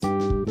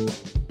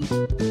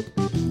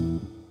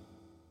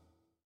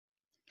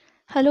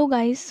Hello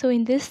guys, so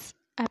in this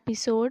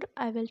episode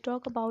I will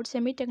talk about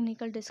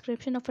semi-technical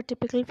description of a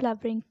typical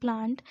flowering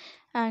plant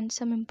and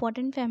some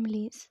important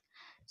families.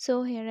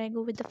 So here I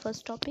go with the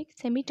first topic,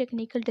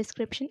 semi-technical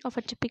description of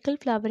a typical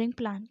flowering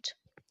plant.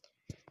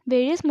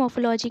 Various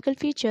morphological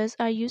features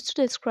are used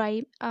to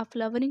describe a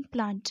flowering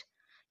plant.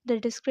 The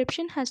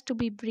description has to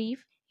be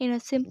brief, in a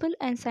simple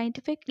and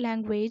scientific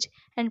language,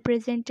 and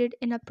presented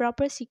in a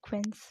proper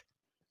sequence.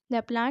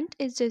 The plant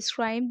is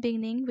described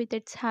beginning with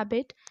its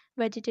habit,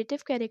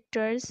 vegetative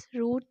characters,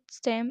 root,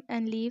 stem,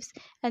 and leaves,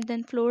 and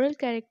then floral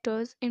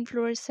characters,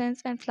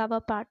 inflorescence, and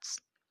flower parts.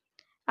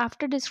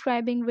 After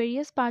describing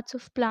various parts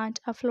of plant,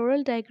 a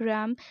floral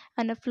diagram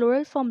and a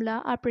floral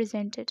formula are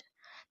presented.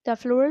 The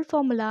floral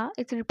formula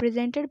is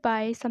represented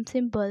by some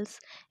symbols.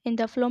 In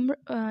the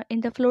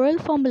floral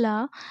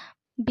formula,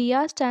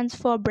 BR stands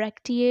for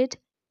bracteate,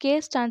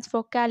 K stands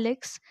for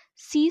calyx,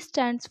 C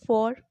stands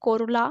for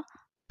corolla,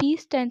 P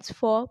stands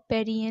for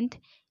perianth,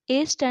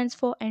 A stands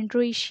for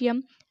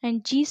androecium,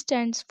 and G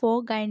stands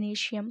for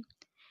gynoecium.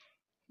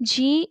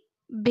 G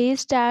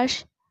base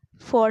dash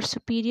for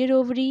superior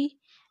ovary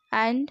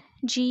and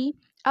G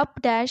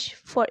up dash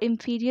for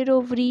inferior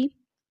ovary.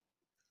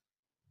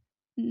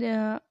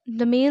 The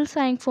male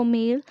sign for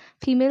male,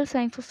 female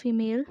sign for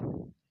female.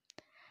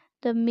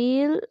 The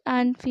male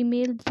and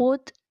female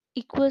both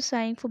equal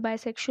sign for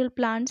bisexual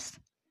plants,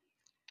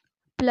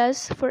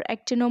 plus for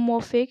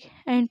actinomorphic,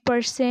 and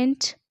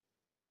percent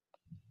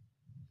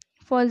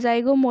for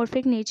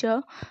zygomorphic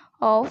nature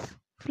of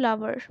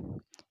flower.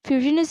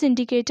 Fusion is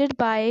indicated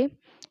by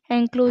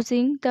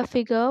enclosing the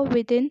figure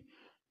within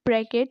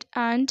bracket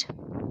and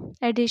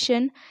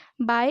addition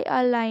by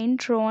a line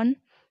drawn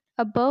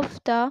above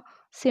the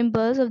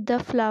symbols of the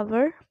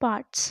flower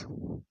parts.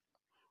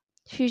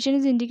 Fusion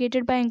is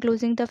indicated by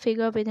enclosing the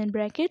figure within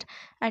bracket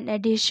and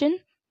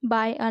addition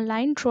by a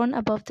line drawn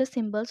above the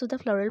symbols of the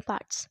floral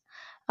parts.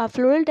 A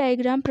floral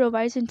diagram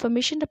provides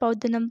information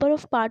about the number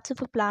of parts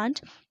of a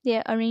plant,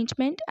 their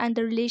arrangement, and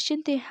the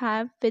relation they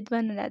have with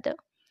one another.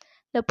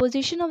 The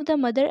position of the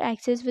mother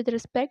axis with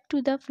respect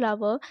to the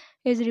flower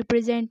is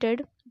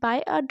represented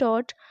by a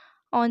dot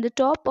on the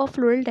top of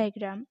floral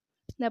diagram.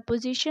 The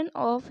position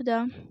of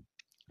the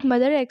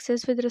mother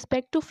axis with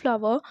respect to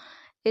flower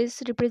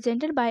is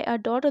represented by a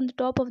dot on the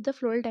top of the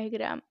floral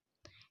diagram.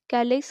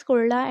 Calyx,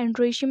 corolla,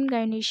 androecium,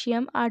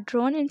 gynoecium are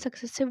drawn in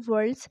successive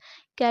whorls,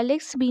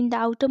 calyx being the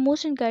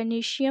outermost and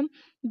gynoecium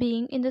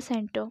being in the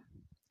center.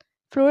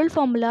 Floral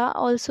formula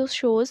also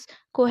shows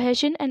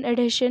cohesion and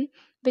adhesion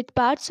with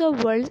parts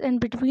of whorls and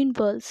between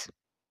whorls.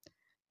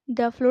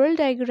 The floral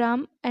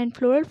diagram and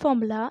floral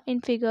formula in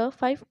figure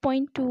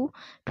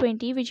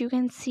 5.220, which you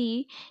can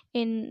see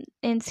in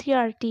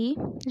NCERT,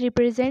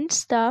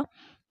 represents the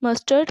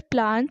mustard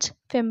plant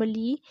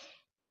family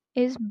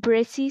is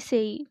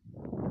Brassicaceae.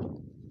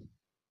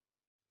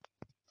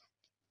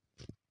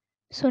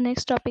 So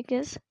next topic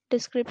is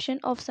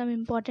description of some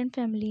important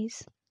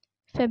families.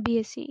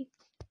 Fabaceae.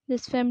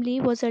 This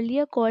family was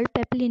earlier called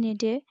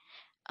Papilinidae,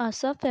 a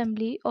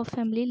subfamily of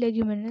family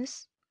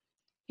Leguminous.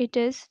 It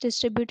is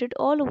distributed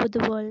all over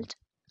the world.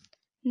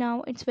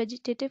 Now its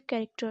vegetative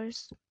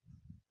characters.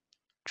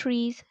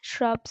 Trees,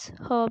 shrubs,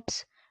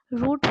 herbs,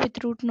 root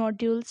with root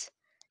nodules.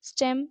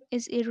 Stem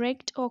is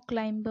erect or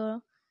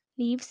climber.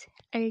 Leaves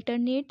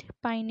alternate,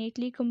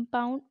 pinnately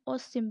compound or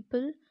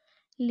simple.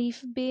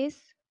 Leaf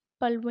base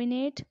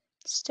pulvinate,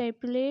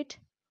 stipulate,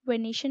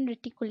 venation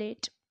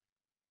reticulate.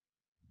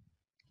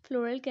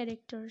 Floral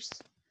characters.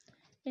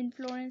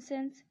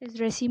 Inflorescence is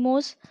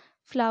racemose.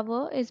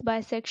 Flower is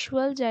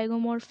bisexual,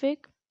 zygomorphic.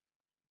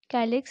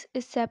 Calyx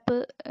is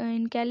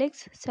in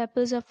calyx,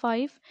 sepals are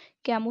 5.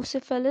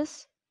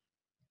 Camocephalous,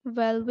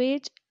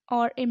 valvate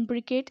or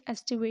imbricate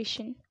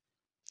aestivation.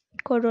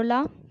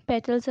 Corolla,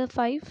 petals are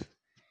 5.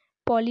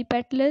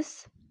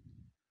 Polypetalous,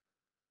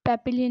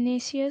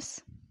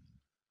 papilionaceous,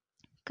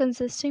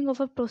 consisting of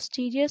a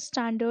posterior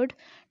standard,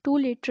 2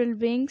 lateral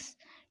wings,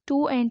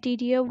 2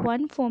 anterior,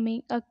 one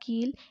forming a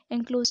keel,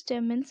 enclosed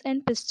stamens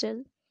and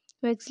pistil.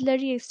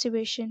 Maxillary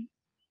aestivation.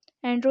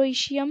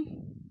 Androecium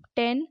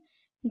 10,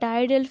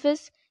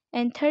 Diadelphous,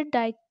 and third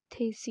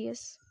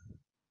diathesis.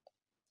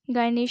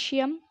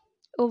 Gynoecium,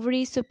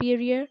 ovary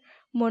superior,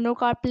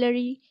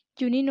 monocarpellary,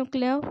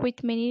 uninuclear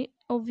with many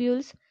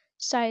ovules,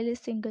 style is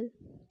single.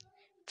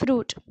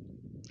 Fruit.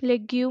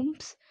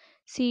 Legumes,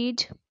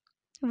 seed,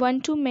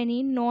 one to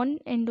many,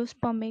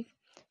 non-endospermic.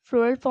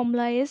 Floral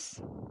formula is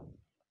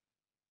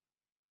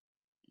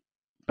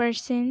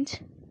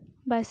percent,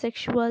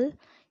 bisexual,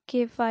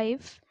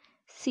 K5,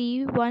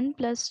 C1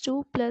 plus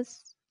 2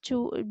 plus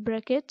 2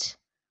 bracket,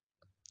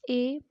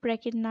 A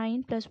bracket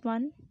 9 plus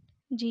 1,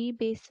 G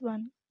base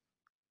 1.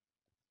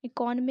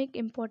 Economic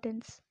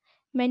importance.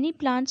 Many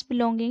plants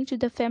belonging to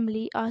the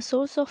family are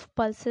source of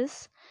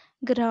pulses,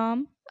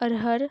 gram,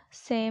 arhar,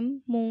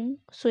 same, moong,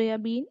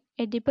 soybean,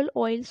 edible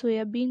oil,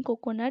 soybean,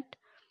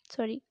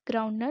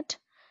 groundnut,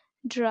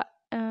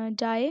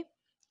 dye,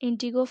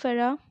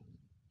 indigofera,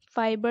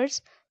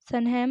 fibers,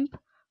 sunhemp,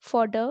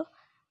 fodder,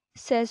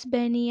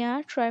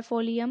 Sesbania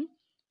trifolium,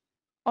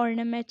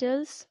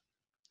 ornamentals,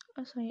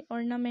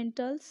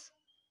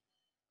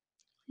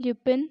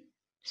 lupin,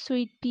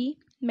 sweet pea,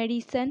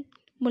 medicine,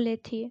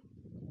 mulethi.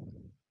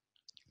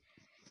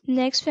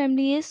 Next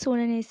family is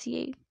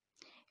Solanaceae.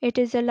 It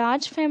is a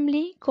large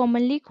family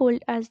commonly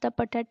called as the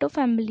potato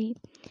family.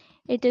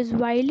 It is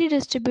widely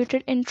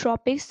distributed in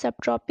tropics,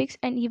 subtropics,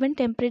 and even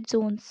temperate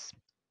zones.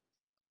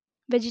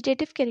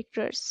 Vegetative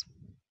characters: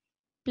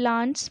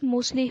 plants,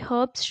 mostly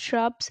herbs,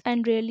 shrubs,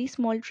 and rarely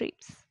small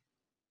trees.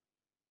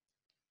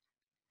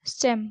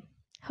 Stem: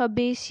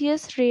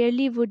 herbaceous,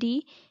 rarely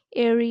woody,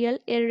 aerial,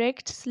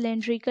 erect,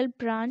 cylindrical,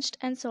 branched,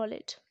 and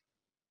solid.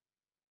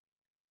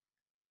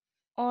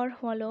 Or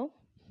hollow,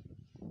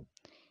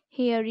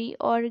 hairy,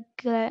 or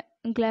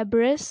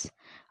glabrous.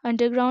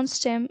 Underground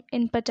stem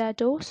in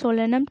potato,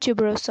 Solanum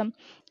tuberosum,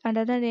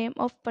 another name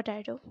of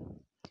potato.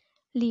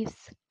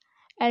 Leaves: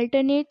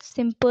 alternate,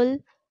 simple,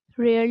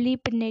 rarely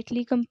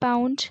pinnately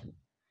compound.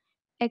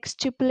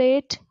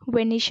 Exstipulate,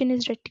 venation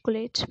is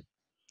reticulate.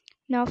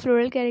 Now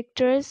floral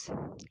characters: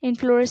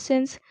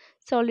 inflorescence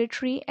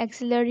solitary,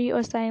 axillary,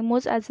 or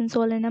cymose as in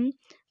Solanum.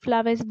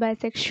 Flower is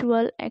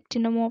bisexual,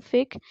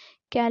 actinomorphic.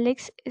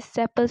 Calyx is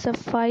sepals of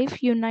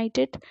 5,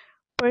 united,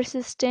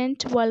 persistent,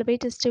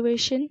 valvate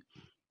estivation.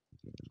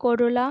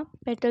 Corolla,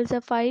 petals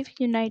of 5,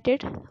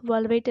 united,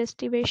 valvate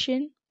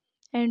estivation.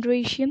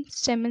 Androecium,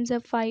 stamens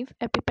of 5,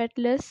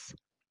 epipetalous.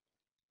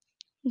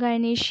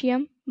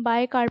 Gynoecium,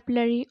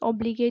 bicarpellary,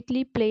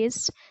 obliquely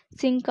placed.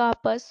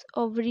 Syncarpus,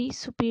 ovary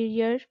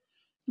superior.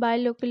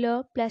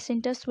 Bilocular,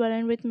 placenta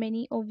swollen with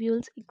many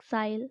ovules,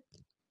 exile.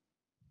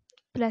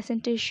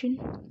 Placentation.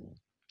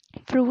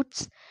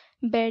 Fruits: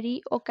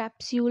 berry or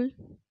capsule.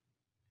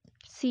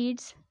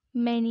 Seeds: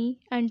 many,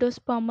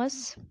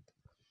 endospermous.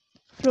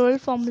 Floral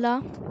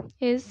formula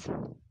is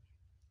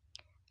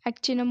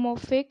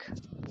actinomorphic,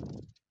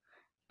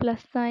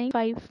 plus sign,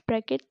 5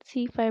 bracket,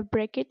 C5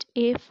 bracket,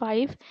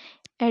 A5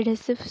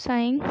 adhesive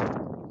sign,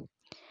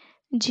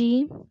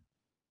 G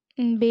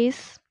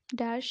base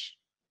dash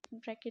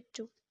bracket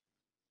 2.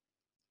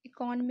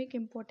 Economic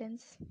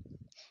importance: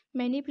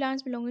 many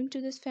plants belonging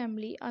to this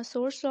family are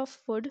source of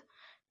food: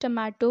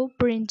 tomato,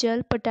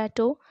 brinjal,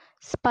 potato,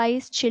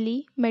 spice,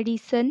 chili,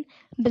 medicine,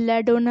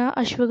 belladonna,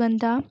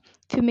 ashwagandha,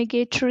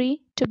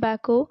 fumigatory,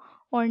 tobacco,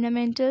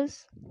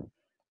 ornamentals,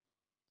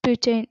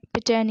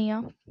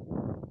 petunia.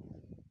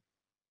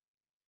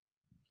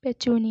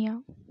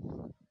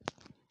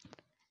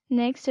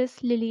 Next is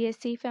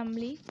Liliaceae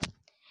family.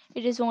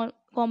 It is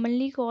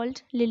commonly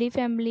called lily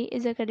family,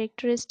 is a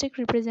characteristic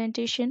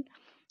representation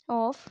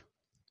of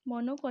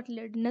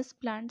monocotyledonous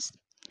plants.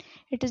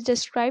 It is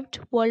described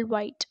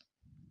worldwide.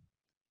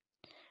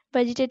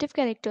 Vegetative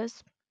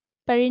characters: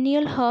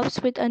 perennial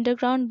herbs with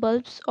underground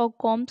bulbs or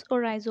combs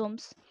or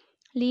rhizomes.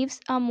 Leaves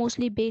are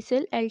mostly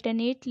basal,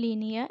 alternate,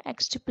 linear,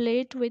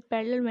 exstipulate with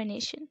parallel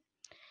venation.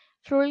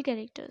 Floral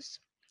characters: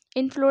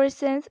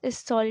 inflorescence is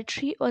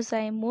solitary or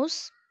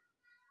zymose,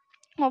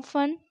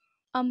 often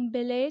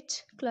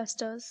umbellate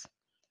clusters.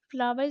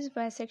 Flower is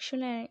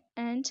bisexual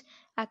and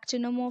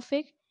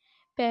actinomorphic.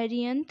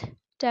 Perianth,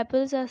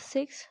 tepals are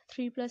 6,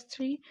 3 plus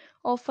 3,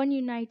 often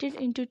united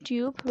into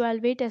tube,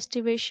 valvate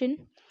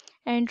estivation.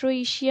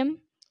 Androecium,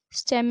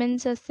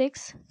 stamens are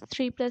 6,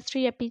 3 plus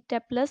 3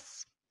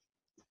 epitepalous.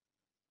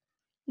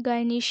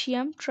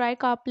 Gynoecium,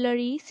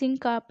 tricarpellary,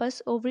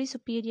 syncarpus, ovary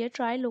superior,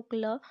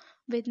 trilocular,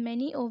 with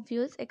many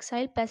ovules,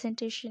 exile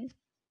placentation.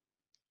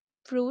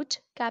 Fruit,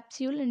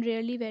 capsule, and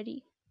rarely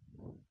vary.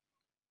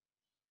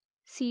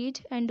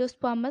 Seed,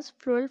 endospermous.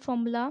 Floral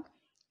formula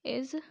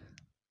is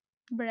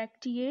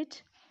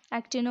bracteate,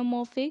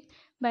 actinomorphic,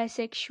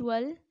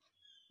 bisexual.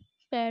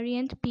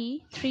 Perianth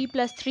P, 3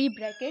 plus 3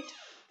 bracket.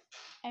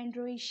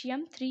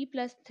 Androecium, 3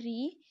 plus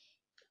 3,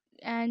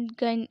 and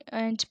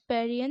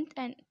perianth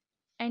and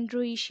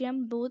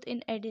androecium both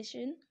in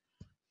addition.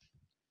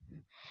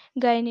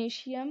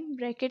 Gynoecium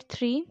bracket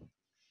 3.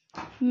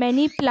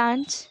 Many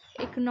plants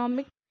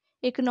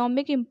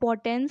economic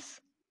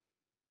importance.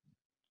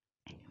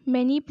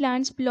 Many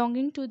plants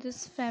belonging to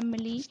this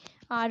family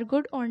are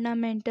good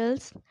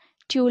ornamentals: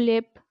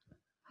 tulip,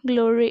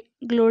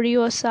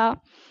 gloriosa,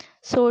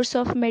 source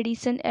of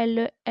medicine,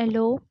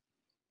 aloe,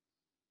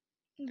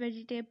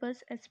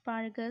 vegetables,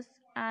 asparagus,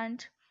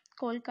 and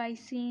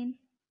colchicine,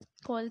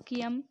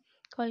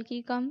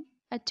 colchicum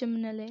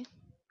autumnale.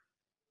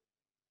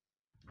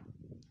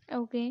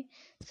 Okay,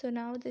 so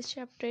now this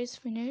chapter is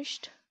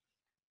finished.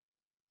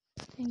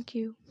 Thank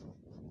you.